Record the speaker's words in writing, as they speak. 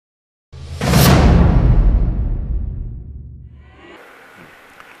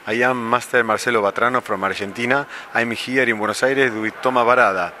I am Master Marcelo from Argentina. I'm here in Buenos Aires with Tomaz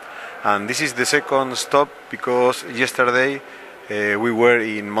Barada. And this is the second stop because yesterday we were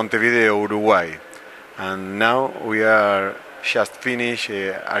in Montevideo, Uruguay. And now we are just finished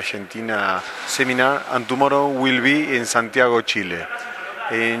Argentina seminar, and tomorrow we'll be in Santiago, Chile.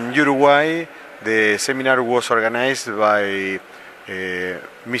 In Uruguay, the seminar was organized by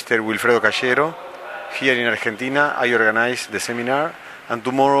Mr. Wilfredo Callero. Here in Argentina, I organized the seminar, and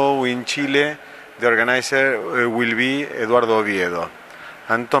tomorrow in Chile, the organizer will be Eduardo Oviedo.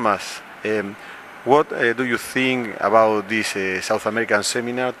 And Tomaz, what do you think about this South American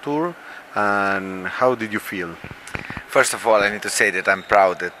seminar tour, and how did you feel? First of all, I need to say that I'm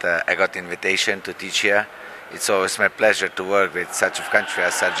proud that I got the invitation to teach here. It's always my pleasure to work with such a country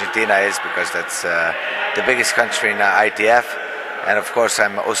as Argentina is, because that's the biggest country in ITF. And of course,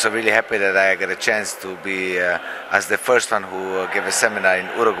 I'm also really happy that I got a chance to be as the first one who gave a seminar in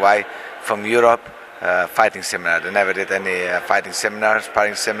Uruguay from Europe, fighting seminar. They never did any fighting seminar,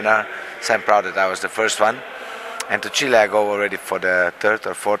 sparring seminar, so I'm proud that I was the first one. And to Chile I go already for the third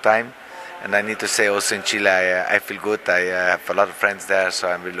or fourth time. And I need to say also in Chile I feel good. I have a lot of friends there, so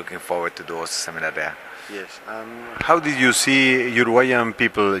I'm really looking forward to do also seminar there. Yes. How did you see Uruguayan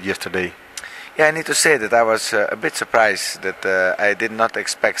people yesterday? Yeah, I need to say that I was a bit surprised that I did not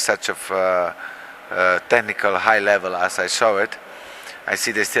expect such a technical high level as I saw it. I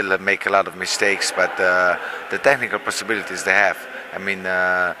see they still make a lot of mistakes, but the technical possibilities they have. I mean,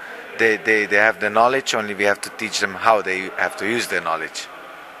 they have the knowledge, only we have to teach them how they have to use their knowledge.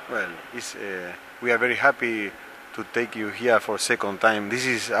 Well, we are very happy to take you here for second time. This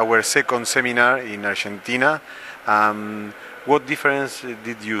is our second seminar in Argentina. What difference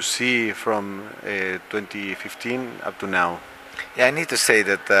did you see from 2015 up to now? Yeah, I need to say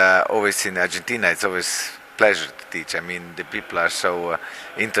that always in Argentina it's always a pleasure to teach. I mean, the people are so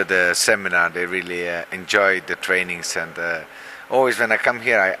into the seminar, they really enjoy the trainings, and always when I come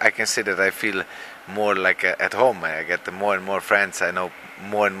here I can say that I feel more like at home. I get more and more friends, I know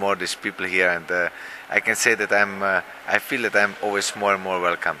more and more these people here, and I can say that I feel that I'm always more and more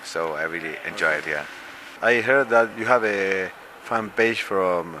welcome, so I really enjoy it here. I heard that you have a fan page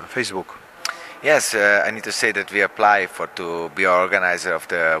from Facebook. Yes, I need to say that we apply to be organizer of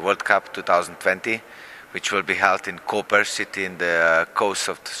the World Cup 2020, which will be held in Koper city in the coast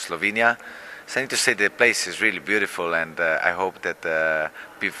of Slovenia. So I need to say the place is really beautiful, and I hope that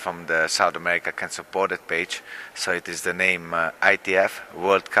people from South America can support that page. So it is the name ITF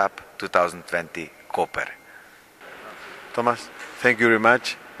World Cup 2020 Koper. Tomaz, thank you very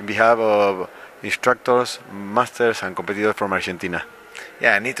much in behalf of instructors, masters and competitors from Argentina.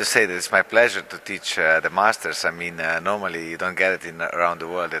 Yeah, I need to say that it's my pleasure to teach the masters. I mean, normally you don't get it around the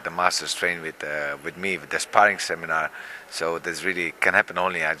world that the masters train with me, with the sparring seminar. So this really can happen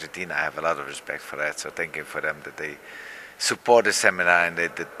only in Argentina. I have a lot of respect for that. So thank you for them that they support the seminar and they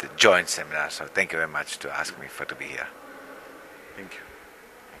join seminar. So thank you very much to ask me to be here. Thank you.